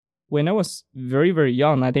when I was very, very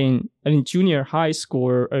young, I think junior high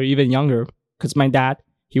school or even younger, because my dad,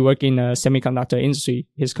 he worked in the semiconductor industry.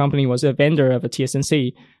 His company was a vendor of a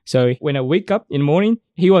TSMC. So when I wake up in the morning,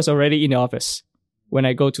 he was already in the office. When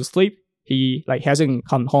I go to sleep, he hasn't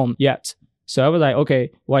come home yet. So I was like,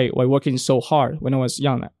 okay, why working so hard when I was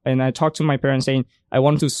young? And I talked to my parents saying, I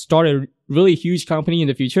want to start a really huge company in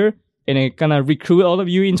the future. And I'm gonna recruit all of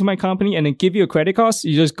you into my company and then give you a credit card.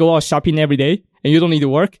 You just go out shopping every day and you don't need to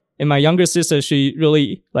work. And my younger sister, she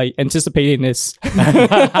really anticipating this.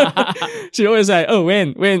 She always like, oh,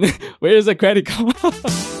 when, where is the credit card?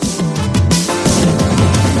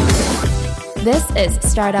 This is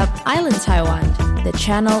Startup Island Taiwan, the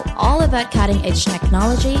channel all about cutting edge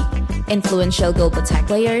technology, influential global tech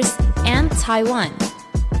players, and Taiwan.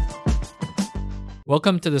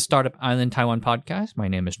 Welcome to the Startup Island Taiwan podcast. My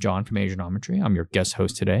name is John from Asianometry. I'm your guest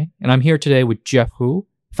host today. And I'm here today with Jeff Hu,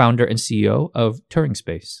 founder and CEO of Turing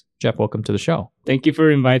Space. Jeff, welcome to the show. Thank you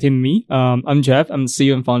for inviting me. I'm Jeff. I'm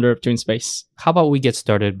CEO and founder of Turing Space. How about we get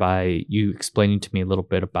started by you explaining to me a little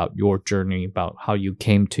bit about your journey, about how you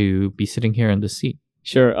came to be sitting here in this seat?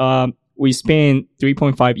 Sure. We spent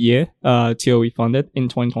 3.5 years till we funded in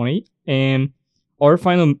 2020. And our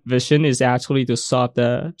final vision is actually to solve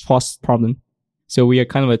the trust problem. So we are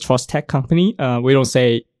kind of a trust tech company. We don't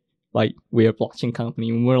say we're a blockchain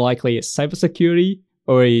company. We're likely a cybersecurity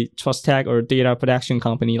or a trust tech or data protection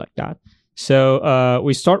company like that. So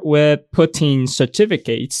we start with putting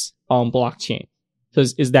certificates on blockchain. So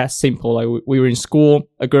it's that simple. We were in school,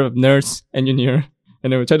 a group of nerds, engineer,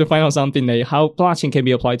 and then we tried to find out something how blockchain can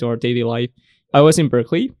be applied to our daily life. I was in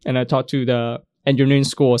Berkeley and I talked to the engineering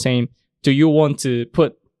school saying, do you want to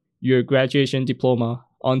put your graduation diploma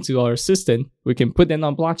onto our system? We can put them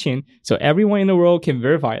on blockchain so everyone in the world can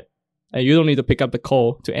verify it. And you don't need to pick up the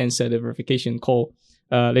call to answer the verification call.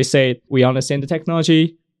 They say, we understand the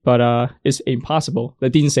technology, but it's impossible. They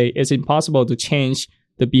didn't say it's impossible to change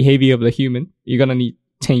the behavior of the human. You're going to need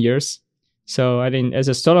 10 years. So I think as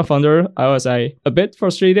a startup founder, I was a bit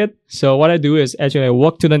frustrated. So what I do is actually I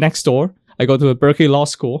walk to the next door. I go to a Berkeley Law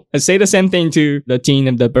School. I say the same thing to the dean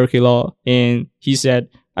of the Berkeley Law. And he said,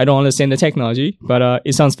 I don't understand the technology, but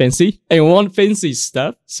it sounds fancy. I want fancy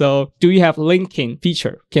stuff. So do you have linking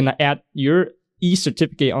feature? Can I add your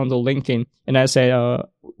e-certificate onto LinkedIn? And I said,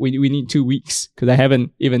 we need 2 weeks because I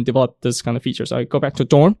haven't even developed this kind of feature. So I go back to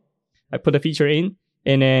dorm. I put the feature in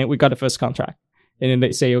and then we got the first contract. And then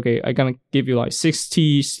they say, okay, I'm going to give you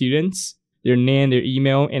 60 students, their name, their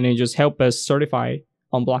email, and then just help us certify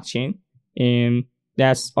on blockchain. And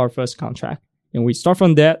that's our first contract. And we start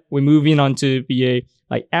from that. We move on to be a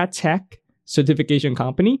ad tech certification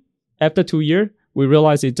company. After 2 years, we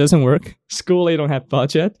realize it doesn't work. School, they don't have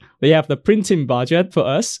budget. They have the printing budget for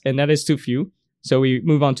us, and that is too few. So we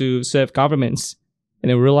move on to serve governments. And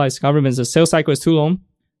then we realize governments, the sales cycle is too long.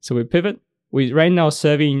 So we pivot. We right now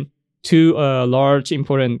serving two large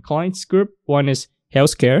important clients group. One is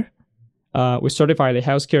healthcare. We certify the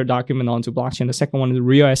healthcare document onto blockchain. The second one is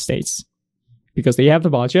real estates. Because they have the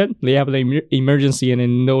budget, they have the emergency, and they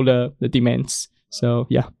know the demands. So,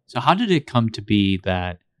 yeah. So how did it come to be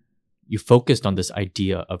that you focused on this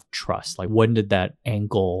idea of trust? When did that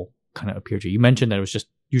angle kind of appear to you? You mentioned that it was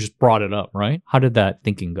you just brought it up, right? How did that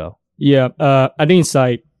thinking go? Yeah, I think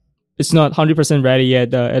it's not 100% ready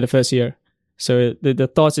yet at the first year. So the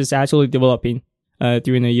thoughts is actually developing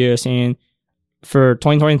during the years. And for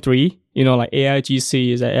 2023, AI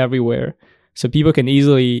GC is everywhere. So people can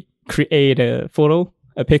easily create a photo,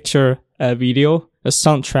 a picture, a video, a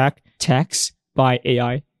soundtrack, text by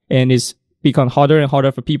AI. And it's become harder and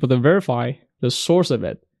harder for people to verify the source of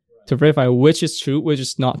it, to verify which is true, which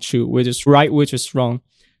is not true, which is right, which is wrong.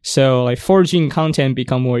 So forging content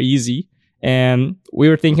become more easy. And we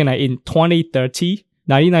were thinking that in 2030,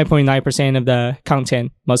 99.9% of the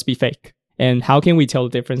content must be fake. And how can we tell the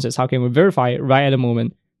differences? How can we verify it right at the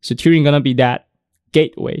moment? So Turing gonna be that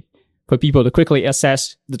gateway for people to quickly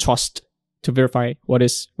assess the trust to verify what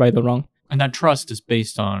is right or wrong. And that trust is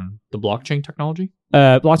based on the blockchain technology?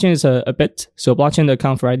 Blockchain is a bit. So blockchain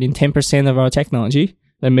accounts for 10% of our technology.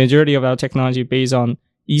 The majority of our technology based on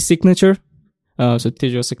e-signature. So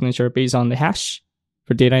digital signature based on the hash.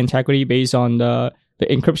 For data integrity based on the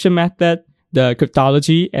encryption method, the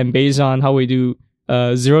cryptology, and based on how we do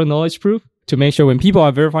zero knowledge proof to make sure when people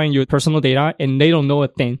are verifying your personal data and they don't know a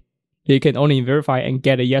thing, they can only verify and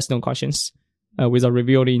get a yes/no questions without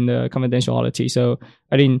revealing the confidentiality. So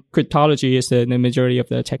I think cryptology is the majority of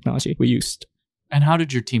the technology we used. And how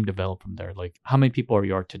did your team develop from there? How many people are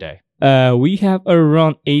you today? We have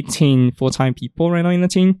around 18 full-time people right now in the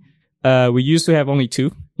team. We used to have only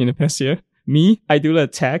 2 in the past year. Me, I do the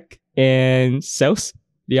tech and sales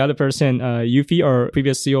The other person, Yuffie, our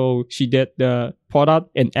previous CEO, she did the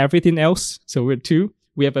product and everything else. So we're two.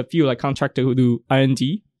 We have a few like contractors who do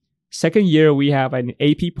R&D. Second year, we have an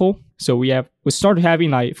 8 people. So we started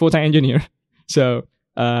having like full-time engineer. So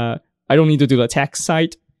I don't need to do the tech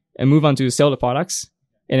side and move on to sell the products.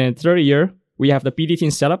 And then third year, we have the BD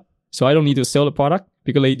team set up. So I don't need to sell the product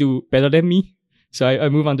because they do better than me. So I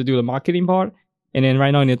move on to do the marketing part. And then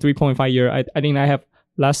right now in the 3.5 year, I think I have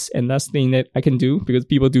less and less thing that I can do because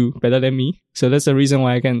people do better than me. So that's the reason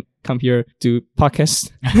why I can come here to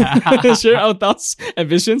podcast, share our thoughts and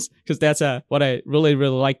visions, because that's what I really,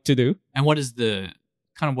 really like to do. And what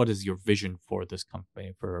is your vision for this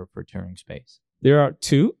company, for Turing Space? There are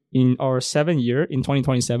two. In our 7th year, in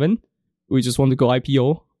 2027, we just want to go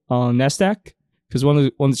IPO on NASDAQ because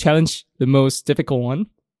we want to challenge the most difficult one.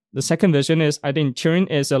 The second vision is, I think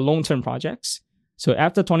Turing is a long-term project. So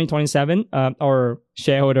after 2027, our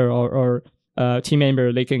shareholder or team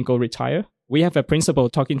member, they can go retire. We have a principle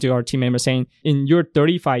talking to our team member saying, in your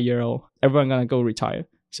 35-year-old, everyone going to go retire.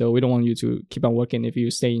 So we don't want you to keep on working if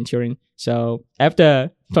you stay in Turing. So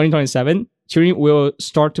after 2027, Turing will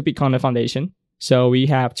start to become a foundation. So we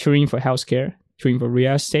have Turing for healthcare, Turing for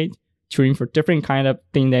real estate, Turing for different kind of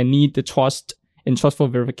thing that need the trust and trustful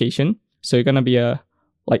verification. So you're going to be a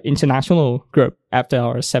like international group after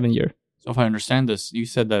our 7th year. So if I understand this, you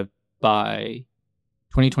said that by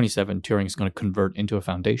 2027, Turing is going to convert into a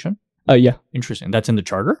foundation? Yeah. Interesting. That's in the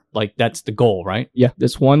charter? Like, that's the goal, right? Yeah,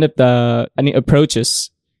 that's one of the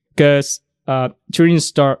approaches, because Turing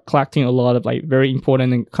start collecting a lot of like very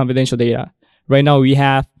important and confidential data. Right now, we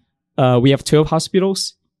have 12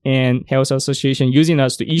 hospitals and health association using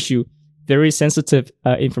us to issue very sensitive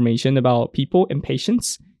information about people and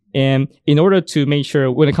patients. And in order to make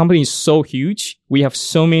sure when a company is so huge, we have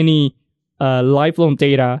so many lifelong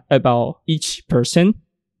data about each person,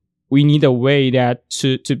 we need a way that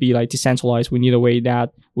to be like decentralized. We need a way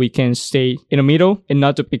that we can stay in the middle and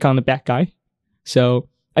not to become the bad guy. So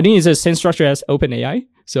I think it's the same structure as OpenAI.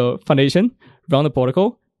 So foundation, run the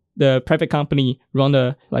protocol, the private company run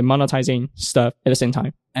the like monetizing stuff at the same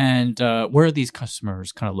time. And where are these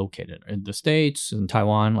customers kind of located? In the States, in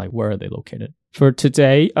Taiwan? Like, where are they located? For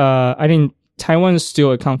today, I think Taiwan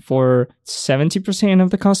still account for 70% of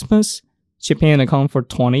the customers. Japan account for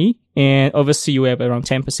 20%, and overseas we have around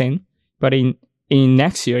 10%. But in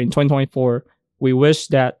next year, in 2024, we wish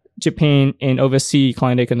that Japan and overseas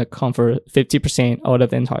client can account for 50% out of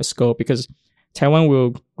the entire scope, because Taiwan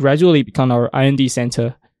will gradually become our R&D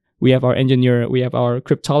center. We have our engineer, we have our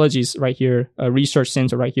cryptologists right here, a research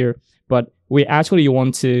center right here. But we actually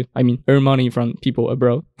want to, earn money from people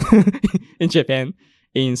abroad in Japan,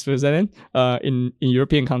 in Switzerland, in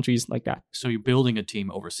European countries like that. So you're building a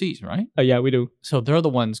team overseas, right? Yeah, we do. So they're the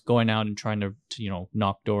ones going out and trying to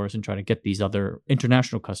knock doors and try to get these other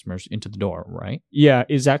international customers into the door, right? Yeah,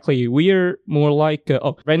 exactly. We are more like,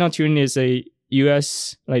 right now Turing is a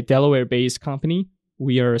US, like Delaware-based company.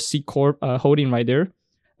 We are a C Corp holding right there.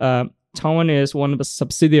 Taiwan is one of the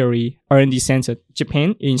subsidiary R&D center.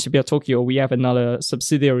 Japan, in Shibuya, Tokyo, we have another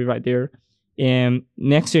subsidiary right there. And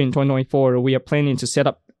next year in 2024, we are planning to set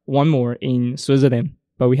up one more in Switzerland,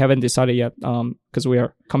 but we haven't decided yet because we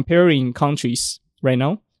are comparing countries right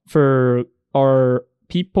now. For our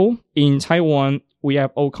people in Taiwan, we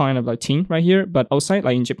have all kind of like team right here, but outside,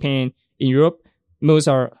 like in Japan, in Europe, most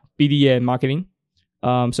are BD and marketing.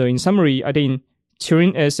 So in summary, I think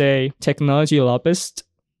Turing is a technology lobbyist.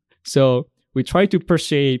 So we try to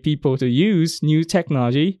persuade people to use new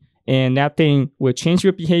technology, and that thing will change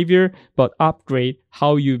your behavior, but upgrade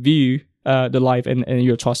how you view the life and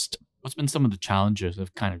your trust. What's been some of the challenges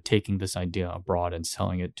of kind of taking this idea abroad and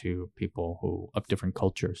selling it to people of different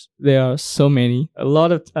cultures? There are so many, a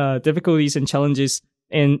lot of difficulties and challenges,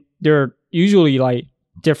 and they're usually like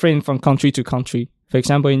different from country to country. For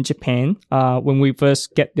example, in Japan, when we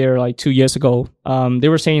first get there like 2 years ago, they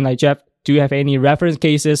were saying like, Jeff, do you have any reference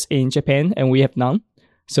cases in Japan? And we have none.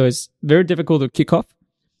 So it's very difficult to kick off.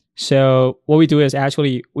 So what we do is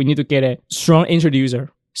actually we need to get a strong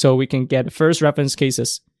introducer so we can get first reference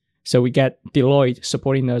cases. So we get Deloitte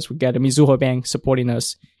supporting us, we get Mizuho Bank supporting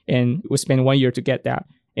us, and we spend 1 year to get that.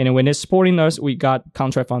 And when they're supporting us, we got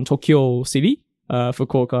contract from Tokyo City,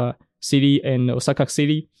 Fukuoka City, and Osaka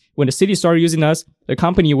City. When the city started using us, the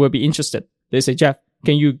company will be interested. They say, Jeff,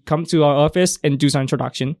 can you come to our office and do some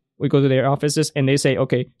introduction? We go to their offices and they say,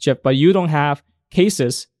 okay, Jeff, but you don't have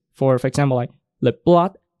cases for example, like the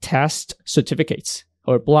blood test certificates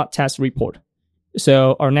or blood test report.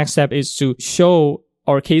 So our next step is to show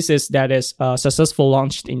our cases that is successful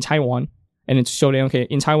launched in Taiwan, and then to show them, okay,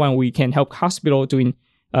 in Taiwan, we can help hospital doing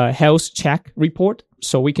health check report.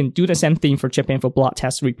 So we can do the same thing for Japan for blood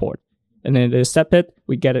test report. And then they accept it.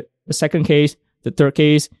 We get it. The second case, the third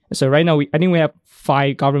case. So right now, I think we have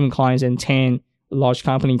 5 government clients and 10 large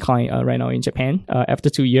company client right now in Japan. After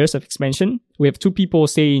 2 years of expansion, we have 2 people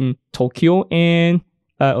stay in Tokyo and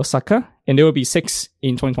Osaka, and there will be 6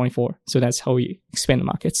 in 2024. So that's how we expand the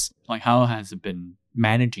markets. Like, how has it been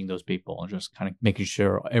managing those people and just kind of making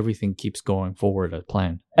sure everything keeps going forward as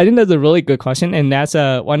planned? I think that's a really good question, and that's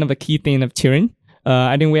one of the key things of Turing.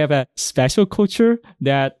 I think we have a special culture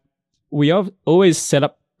that we have always set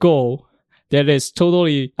up goal that is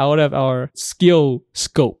totally out of our skill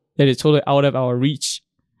scope, that is totally out of our reach.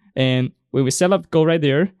 And when we set up goal right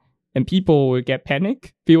there, and people will get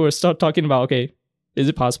panic, people will start talking about, okay, is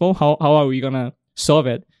it possible? How are we going to solve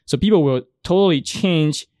it? So people will totally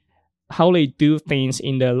change how they do things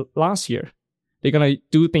in the last year. They're going to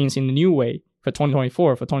do things in a new way for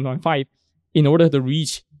 2024, for 2025, in order to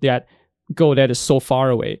reach that goal that is so far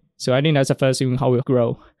away. So I think that's the first thing, how we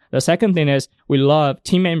grow. The second thing is we love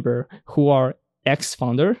team member who are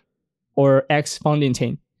ex-founder or ex-founding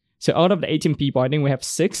team. So out of the 18 people, I think we have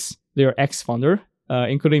 6. They're ex-founder,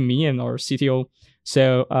 including me and our CTO.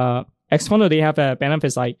 So ex-founder, they have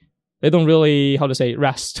benefits like they don't really,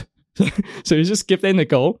 rest. So you just give them the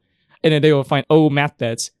goal, and then they will find old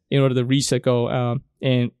methods in order to reach the goal.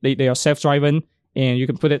 And they are self-driven, and you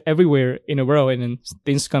can put it everywhere in the world, and then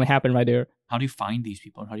things going to happen right there. How do you find these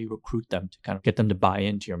people? How do you recruit them to kind of get them to buy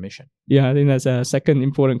into your mission? Yeah, I think that's a second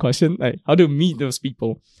important question. Like, how to meet those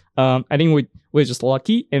people? I think we're just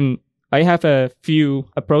lucky, and I have a few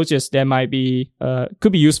approaches that might be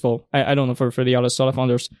could be useful. I don't know for the other startup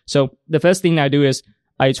founders. So the first thing I do is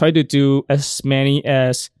I try to do as many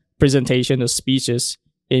as presentation or speeches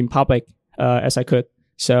in public as I could.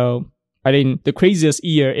 So I think the craziest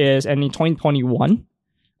year is, and in 2021,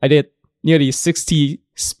 I did nearly 60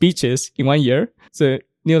 speeches in 1 year. So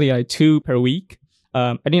nearly like 2 per week.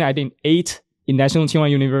 I think 8 in National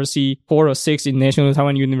Taiwan University, 4 or 6 in National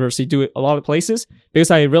Taiwan University, do it a lot of places.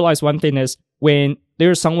 Because I realized one thing is when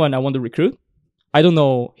there's someone I want to recruit, I don't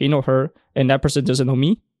know him or her, and that person doesn't know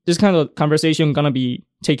me. This kind of conversation gonna be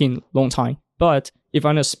taking long time. But if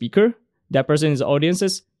I'm a speaker, that person is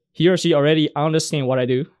audiences, he or she already understand what I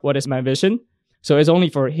do, what is my vision. So it's only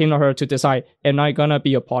for him or her to decide, am I gonna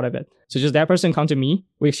be a part of it? So just that person come to me,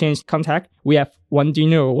 we exchange contact, we have one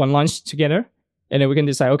dinner or one lunch together, and then we can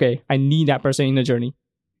decide, okay, I need that person in the journey.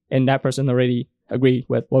 And that person already agree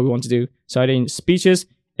with what we want to do. So I think speeches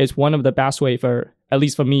is one of the best way for, at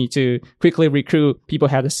least for me, to quickly recruit people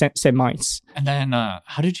who have the same minds. And then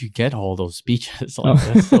how did you get all those speeches?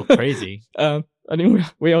 That's so crazy. I think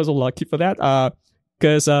we're also lucky for that.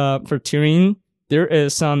 Because for Turing, there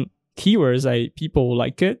is some keywords like people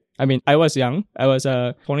like it. I mean, I was young. I was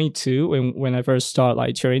 22 when I first started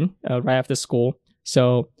like Turing right after school.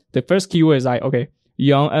 So the first keyword is like, okay,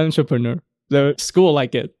 young entrepreneur. The school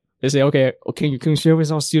like it. They say, okay, you can share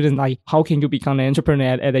with our students like how can you become an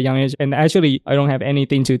entrepreneur at a young age? And actually, I don't have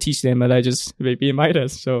anything to teach them, but I just be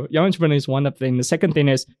invited. So young entrepreneur is one of the things. The second thing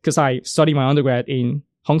is because I studied my undergrad in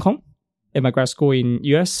Hong Kong and my grad school in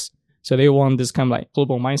US. So they want this kind of like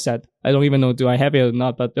global mindset. I don't even know do I have it or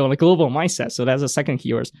not, but they want a global mindset. So that's the second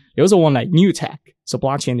keyword. They also want like new tech. So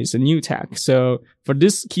blockchain is a new tech. So for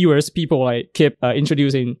this keywords, people like keep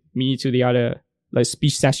introducing me to the other like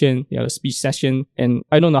speech session, and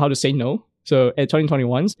I don't know how to say no. So at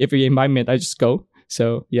 2021, if you invite me, I just go.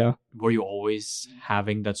 So yeah. Were you always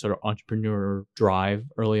having that sort of entrepreneur drive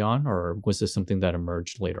early on, or was this something that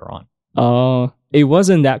emerged later on? It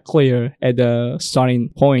wasn't that clear at the starting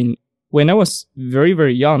point. When I was very,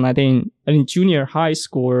 very young, I think junior high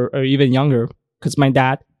school or even younger, because my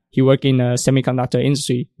dad, he worked in the semiconductor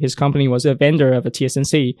industry. His company was a vendor of a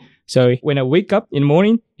TSMC. So when I wake up in the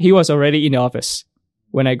morning, he was already in the office.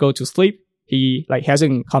 When I go to sleep, he like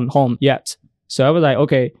hasn't come home yet. So I was like,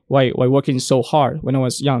 okay, why working so hard when I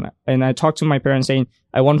was young? And I talked to my parents saying,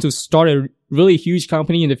 I want to start a really huge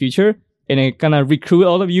company in the future. And I'm gonna recruit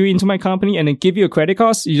all of you into my company and then give you a credit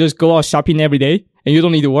card. You just go out shopping every day and you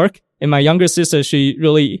don't need to work. And my younger sister, she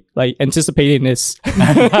really like anticipating this.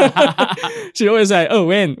 She always like, oh,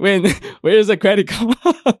 where is the credit card?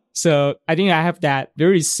 So I think I have that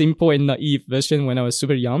very simple and naive vision when I was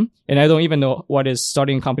super young. And I don't even know what is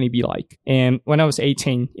starting a company be like. And when I was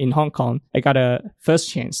 18 in Hong Kong, I got a first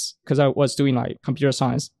chance because I was doing like computer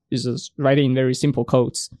science. It's just writing very simple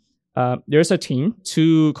codes. There's a team,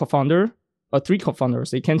 2 co-founders or 3 co-founders.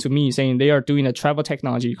 They came to me saying they are doing a travel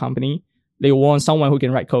technology company. They want someone who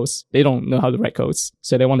can write codes. They don't know how to write codes.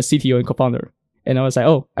 So they want a CTO and co-founder. And I was like,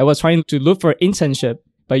 oh, I was trying to look for an internship,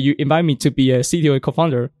 but you invite me to be a CTO and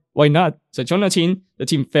co-founder. why not? So I joined the team. The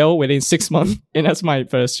team failed within 6 months. And that's my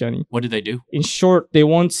first journey. What did they do? In short, they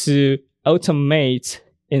want to automate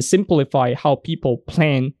and simplify how people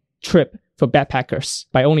plan trip for backpackers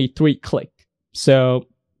by only 3 clicks. So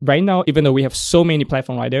right now, even though we have so many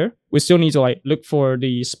platforms right there, we still need to like look for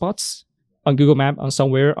the spots on Google Map, on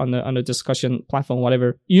somewhere, on the discussion platform,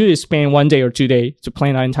 whatever. You usually spend 1 day or 2 days to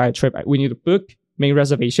plan our entire trip. We need to book, make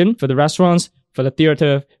reservation for the restaurants, for the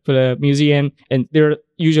theater, for the museum, and there are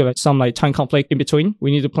usually some like time conflict in between. We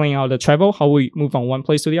need to plan out the travel, how we move from one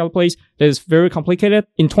place to the other place. That is very complicated.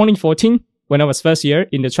 In 2014, when I was first year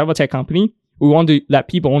in the travel tech company, we want to let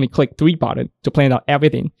people only click 3 buttons to plan out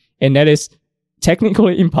everything. And that is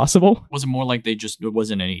technically impossible. Was it more like there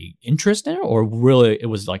wasn't any interest there, or really it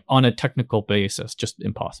was like on a technical basis, just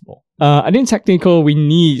impossible? I think technical, we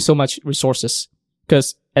need so much resources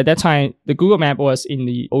because at that time, the Google Map was in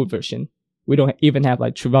the old version. We don't even have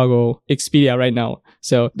like Trivago, Expedia right now.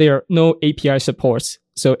 So there are no API supports.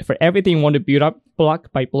 So for everything we want to build up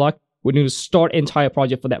block by block, we need to start entire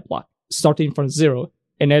project for that block, starting from 0.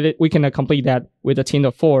 And then we can complete that with a team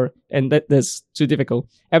of 4. And that's too difficult.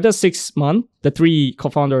 After 6 months, the 3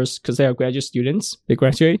 co-founders, because they are graduate students, they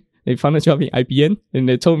graduate, they found a job in IBM. And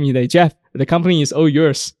they told me that, Jeff, the company is all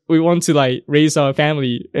yours. We want to like raise our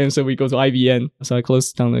family. And so we go to IBM. So I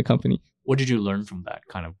closed down the company. What did you learn from that,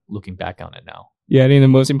 kind of looking back on it now? Yeah, I think the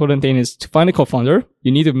most important thing is to find a co-founder.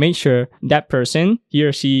 You need to make sure that person, he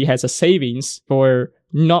or she has a savings for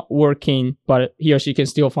not working, but he or she can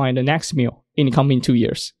still find the next meal in the coming 2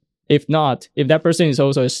 years. If not, if that person is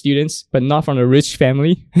also a student, but not from a rich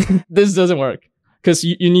family, this doesn't work. Because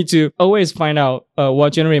you need to always find out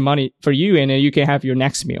what generates money for you, and then you can have your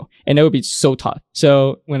next meal. And that would be so tough.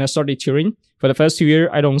 So when I started Turing, for the first 2 years,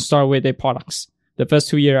 I don't start with the products. The first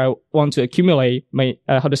 2 years, I want to accumulate my,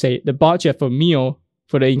 the budget for meal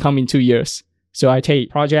for the incoming 2 years. So I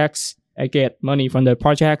take projects, I get money from the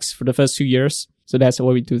projects for the first 2 years. So that's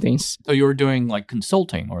what we do things. So you were doing like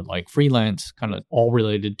consulting or like freelance, kind of all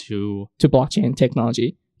related to blockchain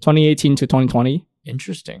technology, 2018 to 2020.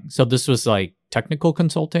 Interesting. So this was like technical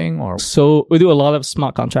consulting, or? So we do a lot of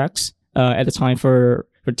smart contracts at the time for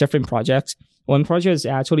different projects. One project is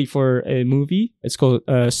actually for a movie. It's called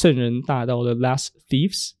圣人大道 The Last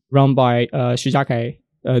Thieves, run by 徐嘉凯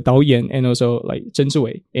导演 and also like 曾志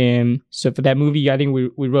伟. And so for that movie, I think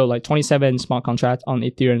we wrote like 27 smart contracts on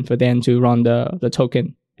Ethereum for them to run the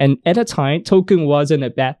token. And at the time, token wasn't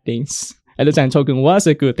a bad thing. At the time, token was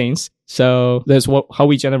a good thing. So that's how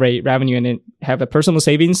we generate revenue and then have a personal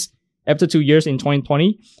savings. After 2 years in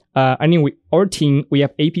 2020, I think our team, we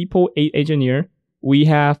have 8 people, 8 engineers. We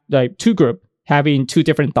have like 2 groups having 2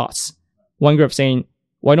 different thoughts. One group saying,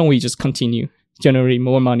 why don't we just continue generating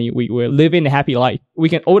more money? We will live in a happy life. We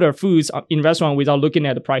can order foods in restaurant without looking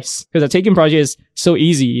at the price. Because the taking project is so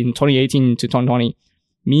easy in 2018 to 2020.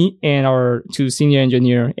 Me and our 2 senior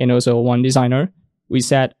engineers and also 1 designer, we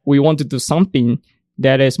said we want to do something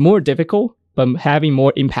that is more difficult, but having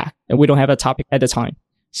more impact. And we don't have a topic at the time.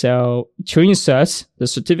 So Turing Cert, the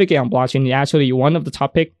certificate on blockchain, is actually one of the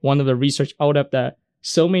topic, one of the research out of the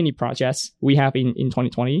so many projects we have in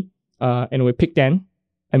 2020. And we picked them.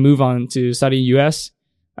 I move on to study in US.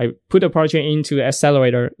 I put a project into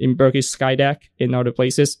accelerator in Berkeley Skydeck and other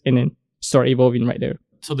places, and then start evolving right there.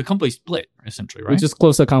 So the company split, essentially, right? We just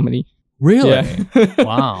close the company. Really? Yeah.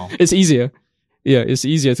 Wow. It's easier. Yeah, it's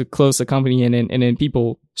easier to close the company and then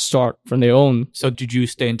people start from their own. So did you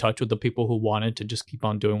stay in touch with the people who wanted to just keep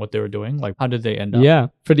on doing what they were doing? Like, how did they end up? Yeah.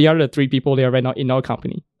 For the other 3 people, they are right now in our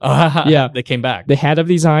company. Yeah. They came back. The head of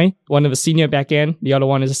design, one of the senior backend, the other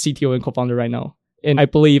one is a CTO and co-founder right now. And I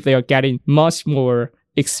believe they are getting much more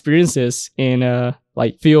experiences in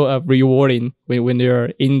like field of rewarding when they're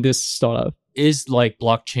in this startup. Is like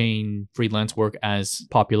blockchain freelance work as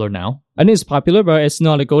popular now? I think it's popular, but it's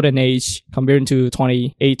not a golden age compared to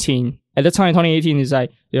 2018. At the time, 2018 is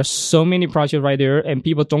like, there are so many projects right there and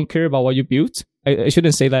people don't care about what you built. I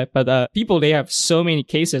shouldn't say that, but people, they have so many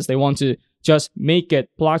cases. They want to just make it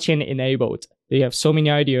blockchain enabled. They have so many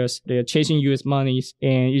ideas. They are chasing US monies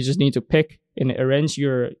and you just need to pick and arrange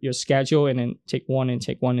your schedule and then take one and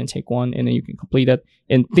take one and take one and then you can complete it.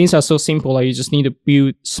 And things are so simple. Like you just need to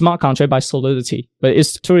build smart contract by Solidity. But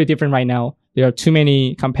it's totally different right now. There are too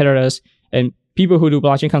many competitors and people who do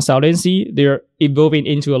blockchain consultancy, they're evolving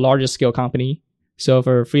into a larger scale company. So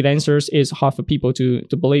for freelancers, it's hard for people to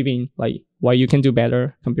believe in like why you can do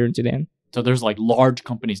better compared to them. So there's like large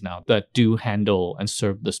companies now that do handle and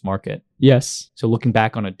serve this market. Yes. So looking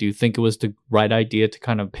back on it, do you think it was the right idea to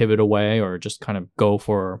kind of pivot away or just kind of go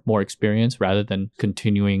for more experience rather than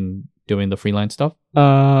continuing doing the freelance stuff?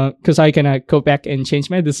 Because I can go back and change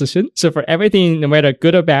my decision. So for everything, no matter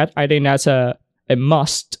good or bad, I think that's a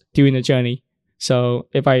must during the journey. So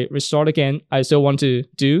if I restart again, I still want to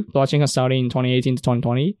do blockchain consulting in 2018 to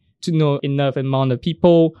 2020 to know enough amount of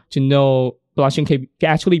people to know blockchain can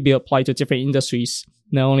actually be applied to different industries,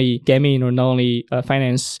 not only gaming or not only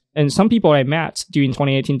finance. And some people I met during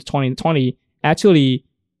 2018 to 2020, actually,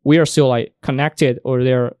 we are still like connected, or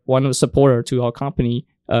they're one of the supporter to our company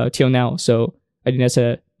till now. So I think that's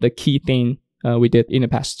the key thing we did in the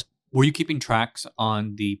past. Were you keeping tracks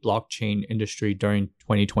on the blockchain industry during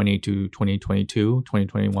 2020 to 2022,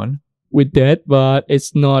 2021? We did, but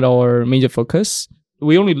it's not our major focus.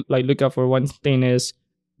 We only like look out for one thing is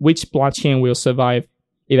which blockchain will survive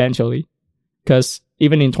eventually. Because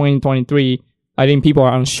even in 2023, I think people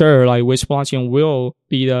are unsure like which blockchain will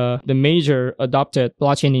be the major adopted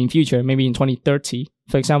blockchain in future, maybe in 2030.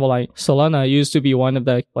 For example, like Solana used to be one of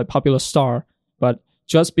the like popular star, but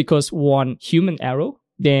just because one human error,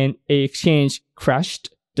 then a exchange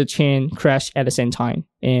crashed, the chain crashed at the same time,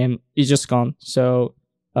 and it's just gone. So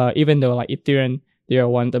even though like Ethereum, they are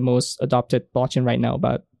one of the most adopted blockchain right now,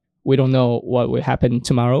 but we don't know what will happen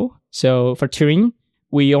tomorrow. So for Turing,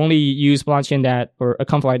 we only use blockchain that or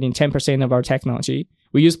account for I think 10% of our technology.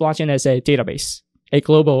 We use blockchain as a database, a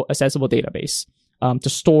global accessible database, to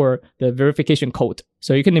store the verification code.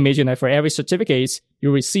 So you can imagine that for every certificate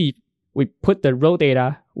you receive, we put the raw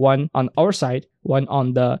data, one on our side, one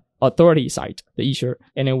on the authority side, the issuer,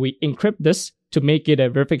 and then we encrypt this to make it a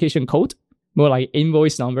verification code, more like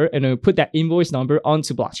invoice number, and then we put that invoice number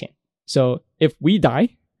onto blockchain. So if we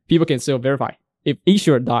die, people can still verify. If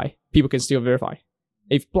issuer die, people can still verify.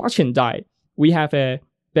 If blockchain die, we have a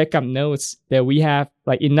backup nodes that we have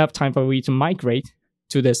like enough time for we to migrate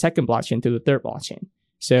to the second blockchain, to the third blockchain.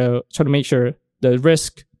 So try to make sure the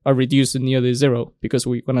risk are reduced to nearly zero because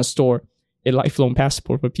we're going to store a lifelong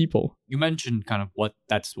passport for people. You mentioned kind of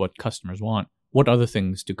that's what customers want. What other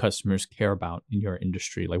things do customers care about in your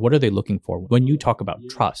industry? Like, what are they looking for when you talk about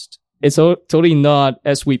trust? It's totally not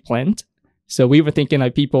as we planned. So we were thinking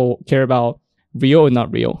like people care about real or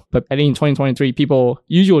not real. But I think in 2023, people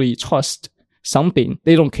usually trust something.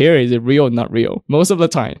 They don't care is it real or not real most of the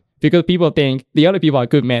time because people think the other people are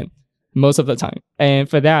good men most of the time. And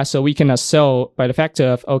for that, so we cannot sell by the fact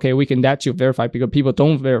of, okay, we can let you verify because people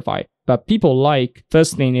don't verify. But people like,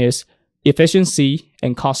 first thing is efficiency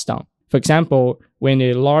and cost down. For example, when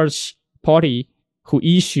a large party who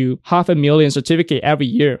issue 500,000 certificate every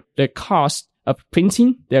year, the cost of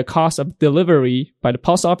printing, their cost of delivery by the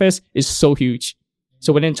post office is so huge.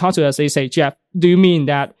 So when they talk to us, they say, Jeff, do you mean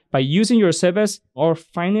that by using your service or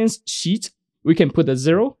finance sheet, we can put a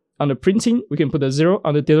zero on the printing, we can put a zero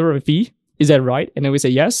on the delivery fee? Is that right? And then we say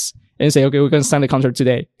yes. And say, okay, we're going to sign the contract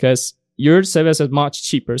today because your service is much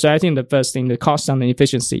cheaper. So I think the first thing, the cost down and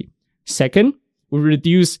efficiency. Second, we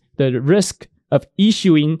reduce the risk of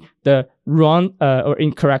issuing the wrong or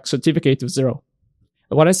incorrect certificate to zero.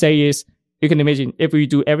 What I say is, you can imagine if we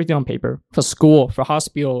do everything on paper, for school, for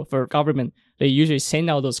hospital, for government, they usually send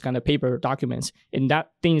out those kind of paper documents and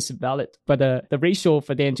that thing is valid. But the ratio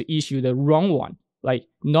for them to issue the wrong one, like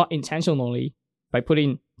not intentionally by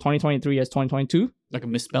putting 2023 as 2022. Like a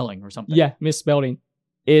misspelling or something. Yeah, misspelling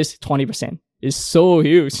is 20%. It's so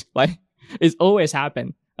huge. Like it's always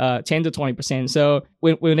happened, 10 to 20%. So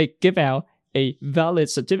when they give out a valid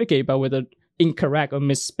certificate but with an incorrect or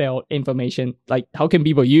misspelled information, like how can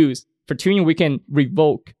people use? For Turing, we can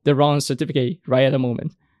revoke the wrong certificate right at the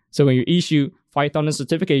moment. So when you issue 5,000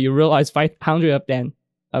 certificate, you realize 500 of them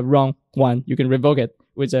are wrong one. You can revoke it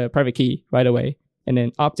with a private key right away and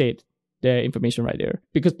then update the information right there.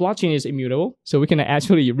 Because blockchain is immutable, so we can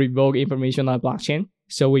actually revoke information on blockchain.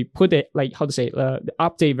 So we put it like, the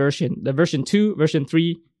update version, the version 2, version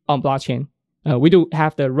 3 on blockchain. We do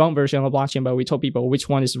have the wrong version of blockchain, but we told people which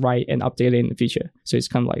one is right and update it in the future. So it's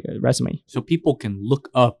kind of like a resume. So people can look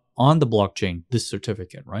up on the blockchain this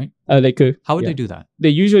certificate, right? They could. How would they do that? They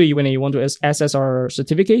usually, when they want to access our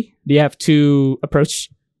certificate, they have two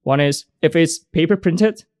approach. One is, if it's paper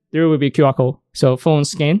printed, there will be a QR code. So phone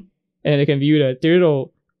scan, and they can view the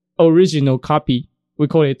digital original copy. We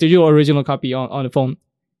call it digital original copy on the phone.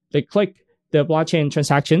 They click the blockchain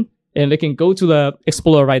transaction, and they can go to the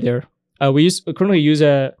Explorer right there. We currently use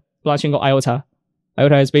a blockchain called IOTA.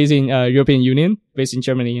 IOTA is based in European Union, based in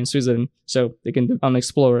Germany and Switzerland. So they can do on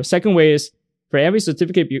Explorer. Second way is, for every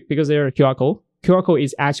certificate, because they're a QR code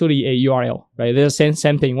is actually a URL, right? They're the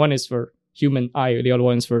same thing. One is for human eye, the other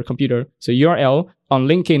one is for computer. So URL on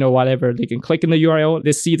LinkedIn or whatever, they can click in the URL,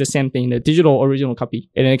 they see the same thing, the digital original copy,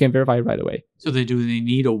 and then they can verify it right away. So do they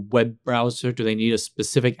need a web browser? Do they need a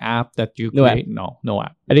specific app that you No create? app. No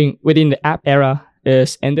app. I think within the app era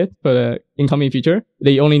is ended, but incoming future,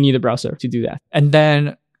 they only need a browser to do that. And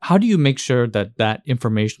then how do you make sure that that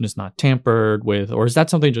information is not tampered with, or is that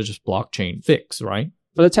something to just blockchain fix, right?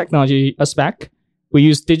 For the technology aspect, we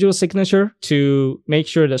use digital signature to make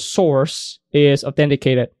sure the source is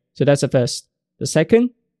authenticated. So that's the first. The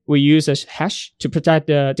second, we use a hash to protect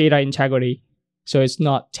the data integrity. So it's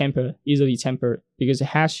not easily tampered, because the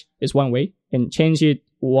hash is one way, and change it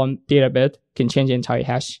one data bit can change the entire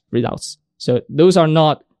hash results. So those are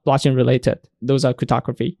not blockchain related. Those are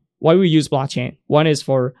cryptography. Why we use blockchain? One is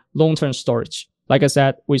for long-term storage. Like I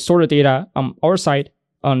said, we store the data on our side,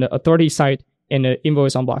 on the authority side, and the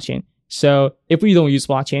invoice on blockchain. So if we don't use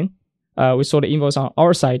blockchain, we store the invoice on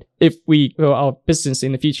our side. If we grow our business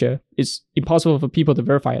in the future, it's impossible for people to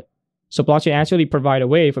verify it. So blockchain actually provide a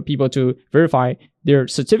way for people to verify their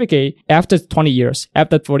certificate after 20 years,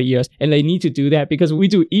 after 40 years. And they need to do that because we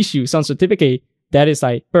do issue some certificate that is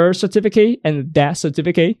like birth certificate and death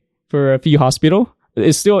certificate for a few hospitals.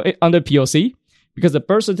 It's still under POC because the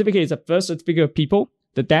birth certificate is the first certificate of people.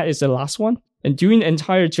 The death is the last one. And during the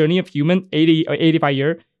entire journey of human, 80 or 85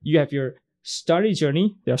 years, you have your study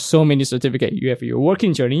journey. There are so many certificates. You have your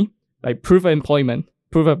working journey, like proof of employment,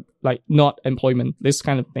 proof of like not employment, this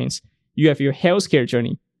kind of things. You have your healthcare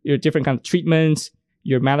journey, your different kind of treatments,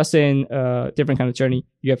 your medicine, different kind of journey.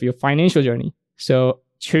 You have your financial journey. So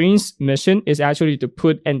Turing's mission is actually to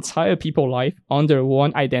put entire people life under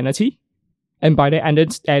one identity. And by the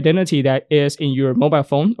identity that is in your mobile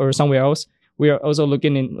phone or somewhere else, we are also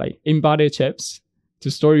looking in like embodied chips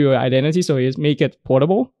to store your identity, so it make it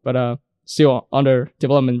portable, but still under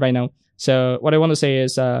development right now. So what I want to say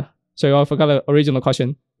is, so I forgot the original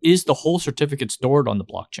question. Is the whole certificate stored on the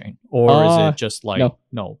blockchain, or is it just like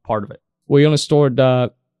no part of it? We only store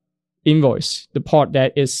the invoice, the part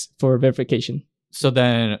that is for verification. So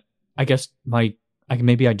then, I guess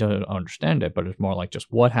maybe I don't understand it, but it's more like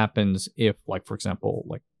just what happens if, like, for example,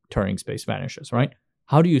 like Turing space vanishes, right?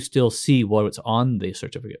 How do you still see what's on the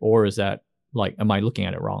certificate? Or is that like, am I looking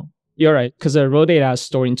at it wrong? You're right, because the raw data is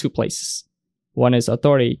stored in two places. One is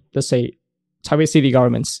authority, let's say Taipei city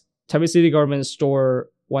governments. Taipei city governments store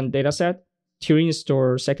one data set. Turing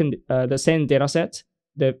store the same data set.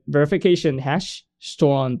 The verification hash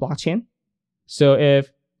stored on blockchain. So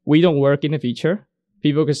if we don't work in the future,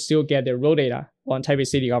 people can still get their raw data on Taipei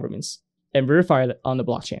city governments and verify it on the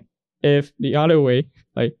blockchain. If the other way,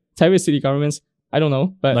 like Taipei city governments, I don't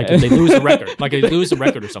know, but like if they lose a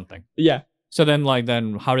record, or something. Yeah. So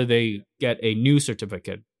then how do they get a new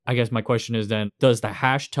certificate? I guess my question is then, does the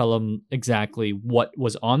hash tell them exactly what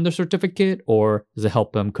was on the certificate, or does it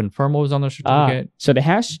help them confirm what was on the certificate? So the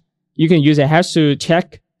hash, you can use a hash to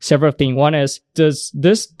check several things. One is, does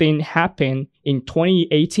this thing happen in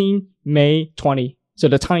 2018, May 20? So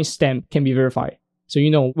the timestamp can be verified. So you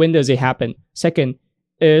know when does it happen. Second,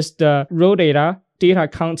 is the raw data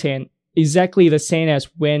content exactly the same as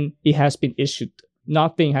when it has been issued?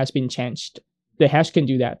 Nothing has been changed. The hash can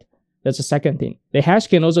do that. That's the second thing. The hash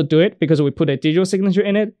can also do it because we put a digital signature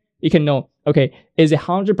in it. It can know, okay, is it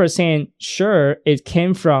 100% sure it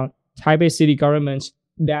came from Taipei city government,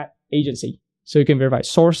 that agency? So you can verify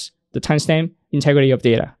source, the timestamp, integrity of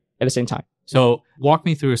data at the same time. So walk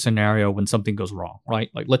me through a scenario when something goes wrong, right?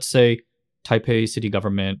 Like let's say Taipei city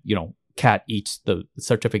government, cat eats the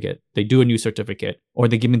certificate. They do a new certificate, or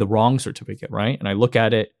they give me the wrong certificate, right? And I look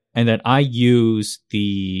at it, and then I use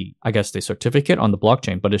the certificate on the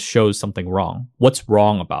blockchain, but it shows something wrong. What's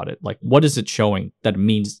wrong about it? Like, what is it showing that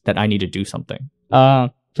means that I need to do something?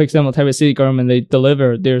 For example, Taipei city government, they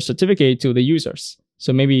deliver their certificate to the users.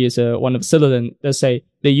 So maybe it's one of the citizens, let's say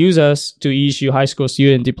they use us to issue high school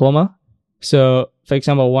student diploma. So for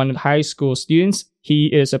example, one of the high school students, he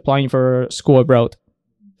is applying for school abroad,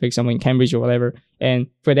 for example, in Cambridge or whatever. And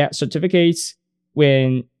for that certificates,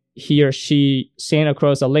 when he or she send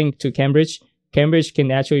across a link to Cambridge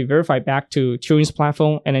can actually verify back to Turing's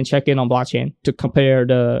platform and then check in on blockchain to compare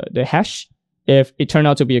the hash. If it turned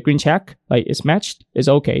out to be a green check, like it's matched, it's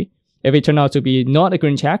okay. If it turned out to be not a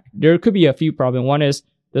green check, there could be a few problems. One is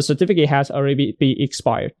the certificate has already been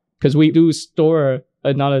expired, because we do store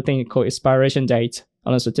another thing called expiration date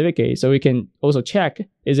on a certificate. So we can also check,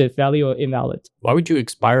 is it valid or invalid? Why would you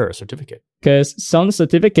expire a certificate? Because some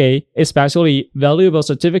certificate, especially valuable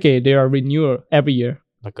certificate, they are renewed every year.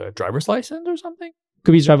 Like a driver's license or something?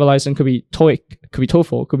 Could be driver license, could be TOEIC, could be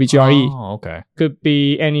TOEFL, could be GRE. Oh, okay. Could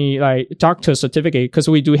be any like doctor certificate, because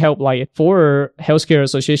we do help like for healthcare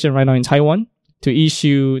association right now in Taiwan to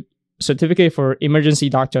issue certificate for emergency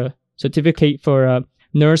doctor, certificate for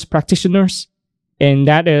nurse practitioners, and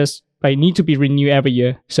that is like need to be renewed every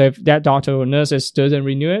year. So if that doctor or nurse doesn't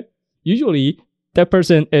renew it, usually that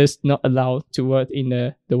person is not allowed to work in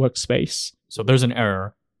the workspace. So there's an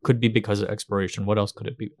error. Could be because of expiration. What else could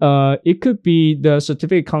it be? It could be the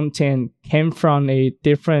certificate content came from a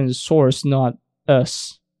different source, not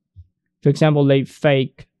us. For example, they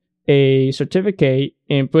fake a certificate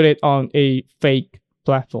and put it on a fake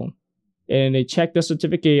platform. And they check the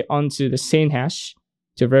certificate onto the same hash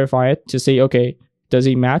to verify it, to say, okay, does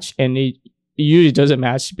it match? And it usually doesn't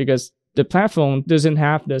match because the platform doesn't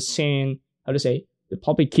have the same, the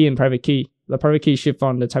public key and private key. The private key shipped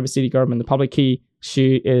from the Taipei City government. The public key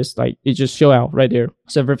is like, it just show out right there.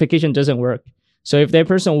 So verification doesn't work. So if that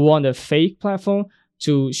person want a fake platform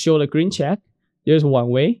to show the green check, there's one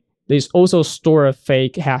way. There's also store a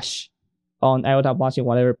fake hash on IOTA blockchain,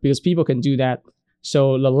 whatever, because people can do that.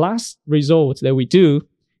 So the last result that we do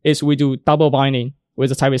is we do double binding with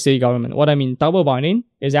the Taipei City government. What I mean double binding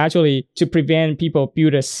is actually to prevent people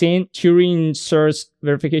build a same Turing search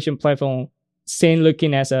verification platform, same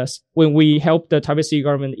looking as us. When we help the Taipei City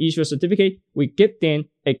government issue a certificate, we give them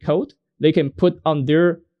a code they can put on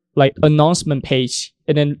their like announcement page,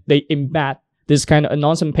 and then they embed this kind of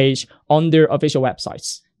announcement page on their official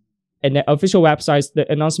websites. And the official websites, the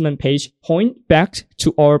announcement page point back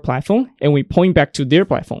to our platform, and we point back to their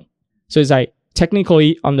platform. So it's like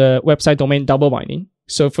technically on the website domain double binding.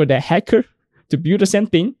 So for the hacker to build the same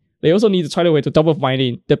thing, they also need to try to way to double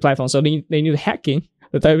binding the platform. So they need hacking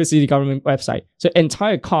the Taipei City government website. So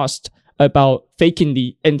entire cost about faking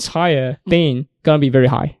the entire thing gonna be very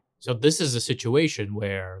high. So this is a situation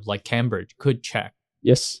where like Cambridge could check.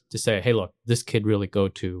 Yes. To say, hey, look, this kid really go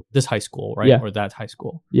to this high school, right? Yeah. Or that high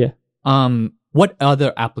school. Yeah. What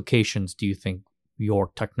other applications do you think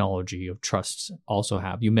your technology of trusts also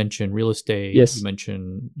have? You mentioned real estate. Yes. You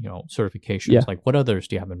mentioned, certifications. Yeah. Like what others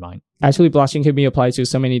do you have in mind? Actually, blockchain can be applied to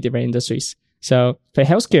so many different industries. So for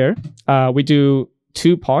healthcare, we do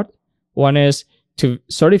two parts. One is to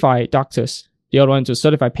certify doctors. The other one to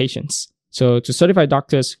certify patients. So to certify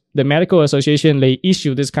doctors, the medical association, they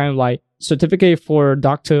issue this kind of like certificate for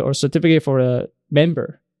doctor or certificate for a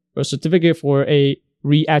member or certificate for a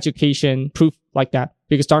re-education proof like that.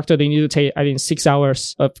 Because doctor, they need to take, I think, 6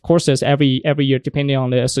 hours of courses every year, depending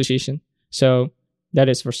on the association. So that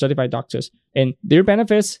is for certified doctors. And their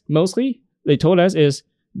benefits, mostly, they told us is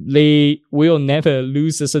they will never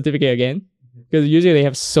lose the certificate again. Because usually they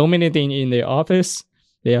have so many things in their office.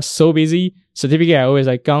 They are so busy. Certificate are always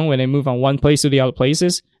like gone when they move from one place to the other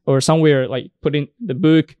places, or somewhere like putting the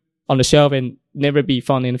book on the shelf and never be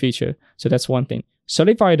found in the future. So that's one thing.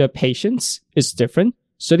 Certify the patients is different.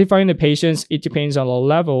 Certifying the patients, it depends on the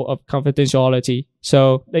level of confidentiality.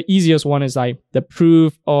 So the easiest one is like the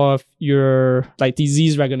proof of your like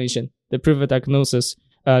disease recognition, the proof of diagnosis.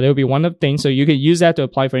 There will be one of the things. So you can use that to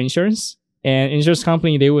apply for insurance. And insurance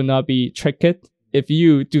company, they will not be tricked if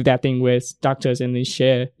you do that thing with doctors and they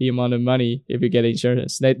share the amount of money if you get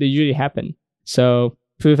insurance. That they usually happen. So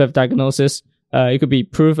proof of diagnosis, it could be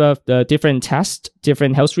proof of the different tests,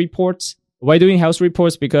 different health reports. Why doing health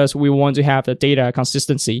reports? Because we want to have the data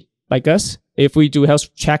consistency. Like us, if we do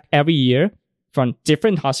health check every year from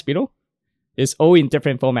different hospital, it's all in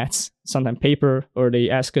different formats. Sometimes paper, or they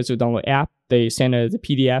ask us to download app. They send us the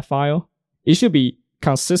PDF file. It should be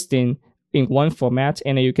consistent in one format,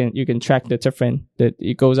 and then you can track the different, that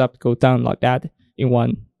it goes up, go down like that in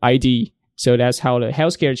one ID. So that's how the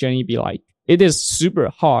healthcare journey be like. It is super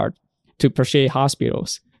hard to persuade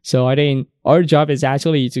hospitals. So I think our job is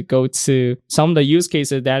actually to go to some of the use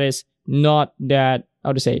cases that is not that,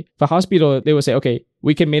 how to say, for hospital, they will say, okay,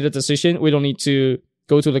 we can make a decision. We don't need to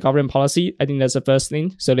go to the government policy. I think that's the first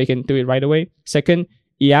thing. So they can do it right away. Second,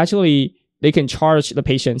 they can charge the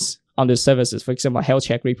patients on the services. For example, health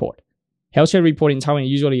check report. Health check report in Taiwan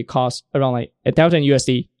usually costs around like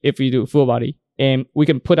 $1,000 if we do full body. And we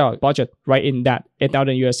can put our budget right in that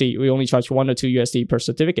 $1,000. We only charge $1 or $2 per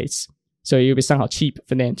certificates. So it will be somehow cheap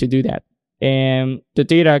for them to do that. And the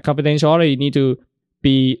data confidentiality need to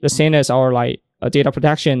be the same as our like data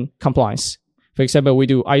protection compliance. For example, we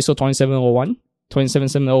do ISO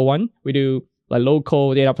 27701. We do like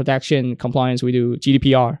local data protection compliance. We do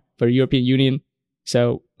GDPR for the European Union.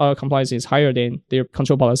 So our compliance is higher than their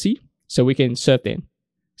control policy. So we can serve them.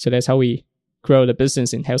 So that's how we grow the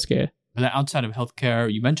business in healthcare. And then outside of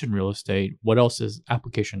healthcare, you mentioned real estate. What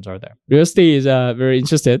applications are there? Real estate is very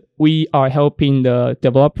interested. We are helping the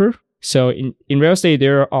developer So in real estate,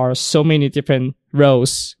 there are so many different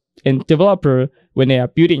roles. And developer, when they are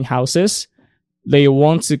building houses, they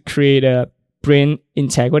want to create a brand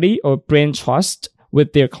integrity or brand trust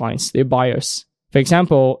with their clients, their buyers. For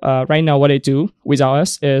example, right now what they do with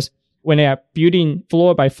us is when they are building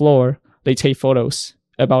floor by floor, they take photos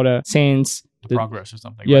about the progress or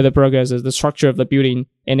something. Yeah, right? the progress, the structure of the building.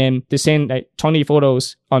 And then they send like 20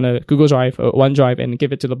 photos on a Google Drive or OneDrive and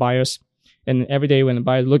give it to the buyers. And every day when the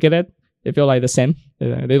buyers look at it, they feel like the same.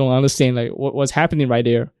 They don't understand like what's happening right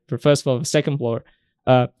there for first floor, second floor.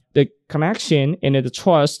 The connection and the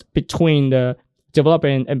trust between the developer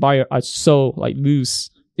and buyer are so like loose.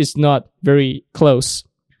 It's not very close.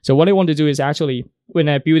 So what they want to do is actually when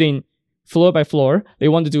they're building floor by floor, they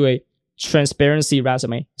want to do a transparency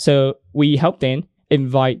resume. So we help them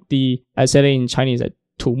invite I said it in Chinese,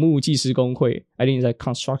 土木技师工会. I think it's a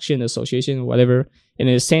construction association, whatever. And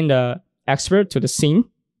they send the expert to the scene,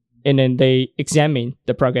 and then they examine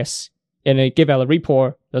the progress. And they give out a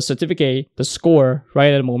report, the certificate, the score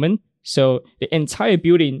right at the moment. So the entire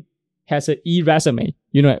building has an e-resume.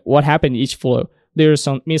 You know what happened each floor. There's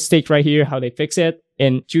some mistake right here, how they fix it.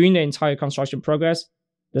 And during the entire construction progress,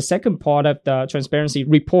 the second part of the transparency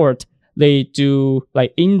report, they do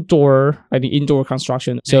like indoor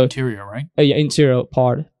construction. So interior, right? Yeah, interior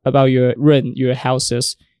part about your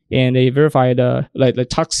houses, and they verify the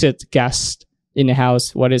toxic gas in the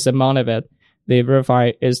house. What is the amount of it? They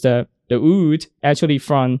verify is the wood actually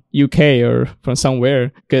from UK or from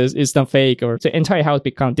somewhere because it's not fake, or the entire house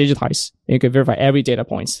become digitized. And you can verify every data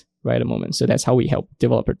points right at the moment. So that's how we help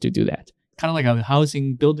developer to do that. Kind of like a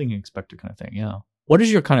housing building inspector kind of thing. Yeah. What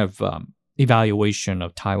is your kind of evaluation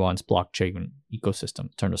of Taiwan's blockchain ecosystem in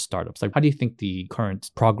terms of startups? Like, how do you think the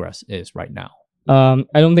current progress is right now? I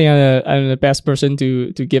don't think I'm the best person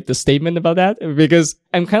to give the statement about that, because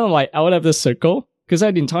I'm kind of like out of the circle. Because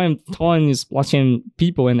at the time, Taiwanese blockchain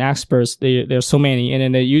people and experts, there's so many, and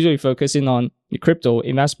then they usually focusing on the crypto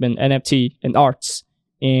investment, NFT, and arts.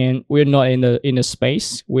 And we're not in the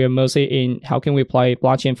space. We're mostly in how can we apply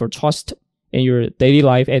blockchain for trust in your daily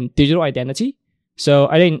life and digital identity. So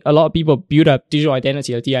I think a lot of people build up digital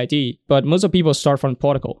identity or DID, but most of people start from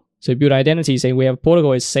protocol. So build identity, saying we have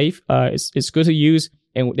protocol is safe, it's good to use,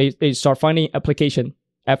 and they start finding application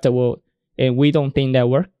afterward. And we don't think that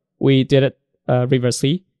worked. We did it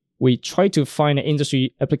reversely. We try to find an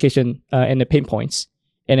industry application and the pain points,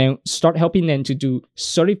 and then start helping them to do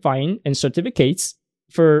certifying and certificates.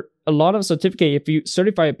 For a lot of certificate, if you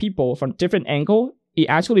certify people from different angle, it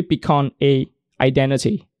actually become a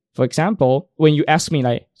identity. For example, when you ask me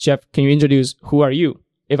like, Jeff, can you introduce who are you?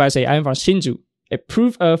 If I say I'm from Hsinchu, a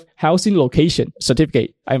proof of housing location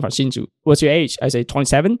certificate, I'm from Hsinchu. What's your age? I say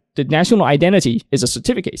 27. The national identity is a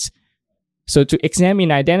certificate. So to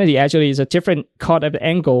examine identity actually is a different cut of the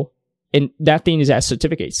angle, and that thing is as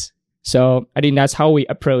certificates. So I think that's how we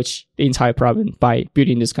approach the entire problem, by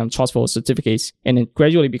building this kind of trustful certificates and then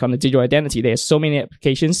gradually become the digital identity. There's so many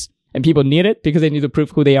applications and people need it because they need to prove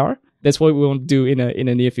who they are. That's what we want to do in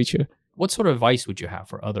the near future. What sort of advice would you have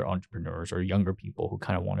for other entrepreneurs or younger people who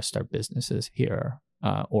kind of want to start businesses here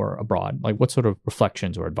or abroad? Like, what sort of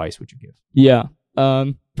reflections or advice would you give? Yeah.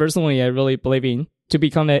 Personally, I really believe in to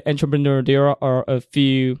become an entrepreneur, there are a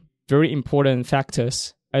few very important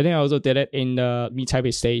factors. I think I also did it in the Meet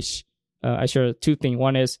Taipei stage. I share two things.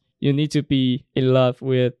 One is you need to be in love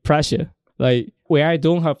with pressure. Like when I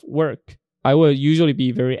don't have work, I will usually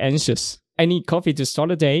be very anxious. I need coffee to start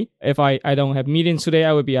the day. If I don't have meetings today,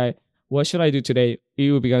 I would be like, what should I do today?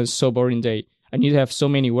 It will become so boring day. I need to have so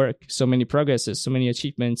many work, so many progresses, so many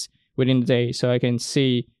achievements within the day, so I can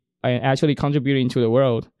see I'm actually contributing to the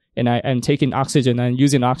world, and I am taking oxygen and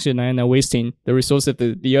using oxygen and not wasting the resources of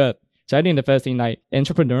the earth. So I think the first thing, like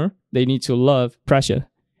entrepreneur, they need to love pressure,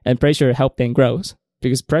 and pressure help them grow,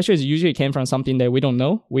 because pressure usually came from something that we don't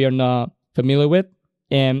know, we are not familiar with,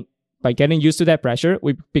 and by getting used to that pressure,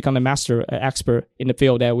 we become a master, an expert in the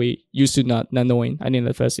field that we used to not knowing. I think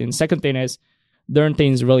the first thing. Second thing is learn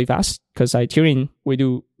things really fast, because at Turing, we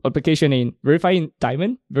do application in verifying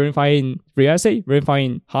diamond, verifying real estate,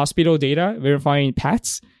 verifying hospital data, verifying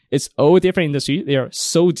pets. It's all different industry. They are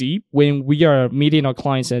so deep. When we are meeting our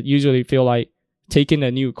clients that usually feel like taking a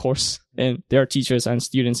new course, and their teachers and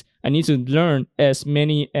students, I need to learn as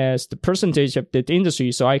many as the percentage of the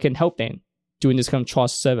industry so I can help them doing this kind of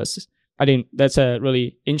trust services. I think that's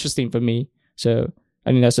really interesting for me. So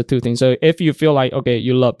I think that's the two things. So if you feel like, okay,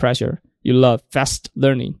 you love pressure, you love fast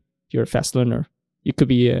learning, you're a fast learner, you could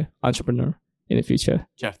be an entrepreneur in the future.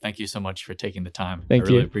 Jeff, thank you so much for taking the time. Thank you.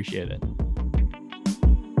 I really appreciate it.